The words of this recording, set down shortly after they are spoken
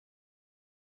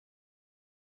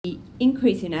The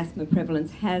increase in asthma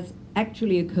prevalence has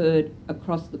actually occurred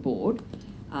across the board,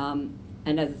 and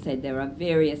as I said, there are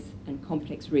various and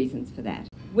complex reasons for that.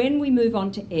 When we move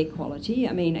on to air quality,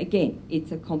 I mean, again,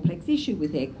 it's a complex issue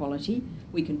with air quality.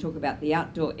 We can talk about the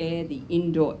outdoor air, the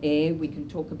indoor air, we can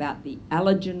talk about the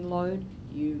allergen load.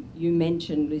 You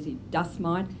mentioned, Lizzie, dust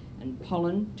mite and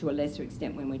pollen to a lesser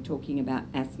extent when we're talking about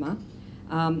asthma.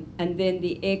 And then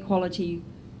the air quality,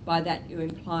 by that you're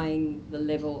implying the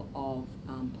level of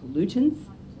pollutants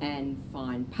and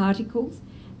fine particles.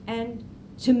 And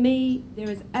to me, there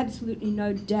is absolutely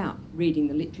no doubt, reading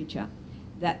the literature,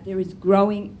 that there is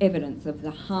growing evidence of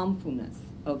the harmfulness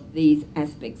of these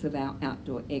aspects of our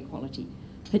outdoor air quality,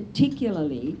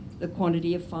 particularly the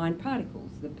quantity of fine particles,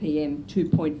 the PM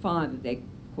 2.5 as they're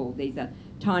called. These are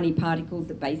tiny particles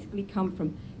that basically come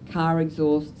from car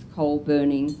exhausts, coal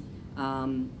burning,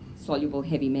 soluble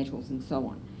heavy metals and so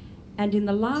on. And in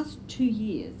the last 2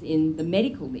 years, in the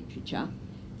medical literature,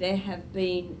 there have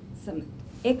been some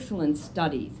excellent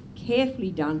studies, carefully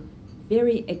done,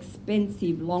 very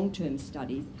expensive long-term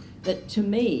studies that to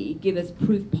me give us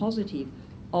proof positive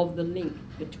of the link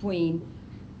between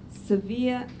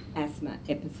severe asthma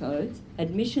episodes,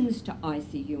 admissions to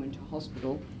ICU and to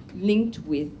hospital, linked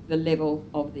with the level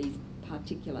of these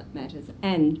particulate matters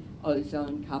and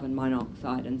ozone, carbon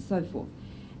monoxide and so forth.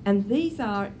 And these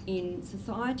are in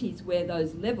societies where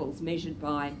those levels measured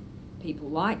by people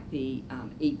like the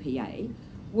EPA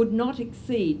would not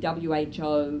exceed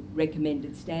WHO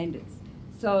recommended standards.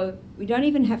 So we don't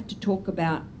even have to talk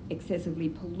about excessively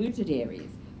polluted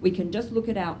areas. We can just look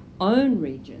at our own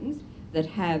regions that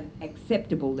have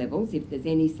acceptable levels, if there's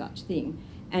any such thing,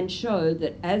 and show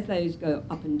that as those go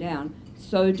up and down,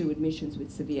 so do admissions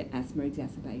with severe asthma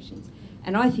exacerbations.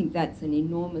 And I think that's an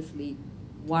enormously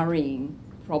worrying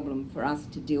problem for us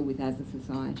to deal with as a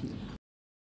society.